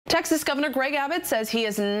Texas Governor Greg Abbott says he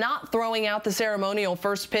is not throwing out the ceremonial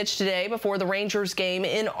first pitch today before the Rangers game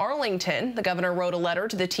in Arlington. The governor wrote a letter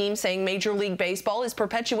to the team saying Major League Baseball is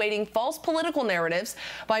perpetuating false political narratives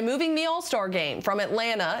by moving the All-Star game from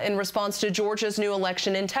Atlanta in response to Georgia's new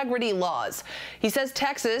election integrity laws. He says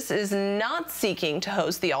Texas is not seeking to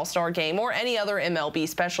host the All-Star game or any other MLB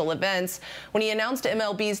special events. When he announced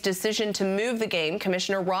MLB's decision to move the game,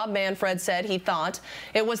 Commissioner Rob Manfred said he thought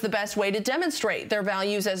it was the best way to demonstrate their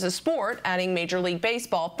values as a sport, adding Major League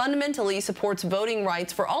Baseball fundamentally supports voting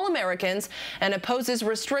rights for all Americans and opposes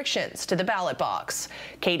restrictions to the ballot box.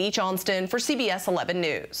 Katie Johnston for CBS 11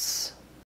 News.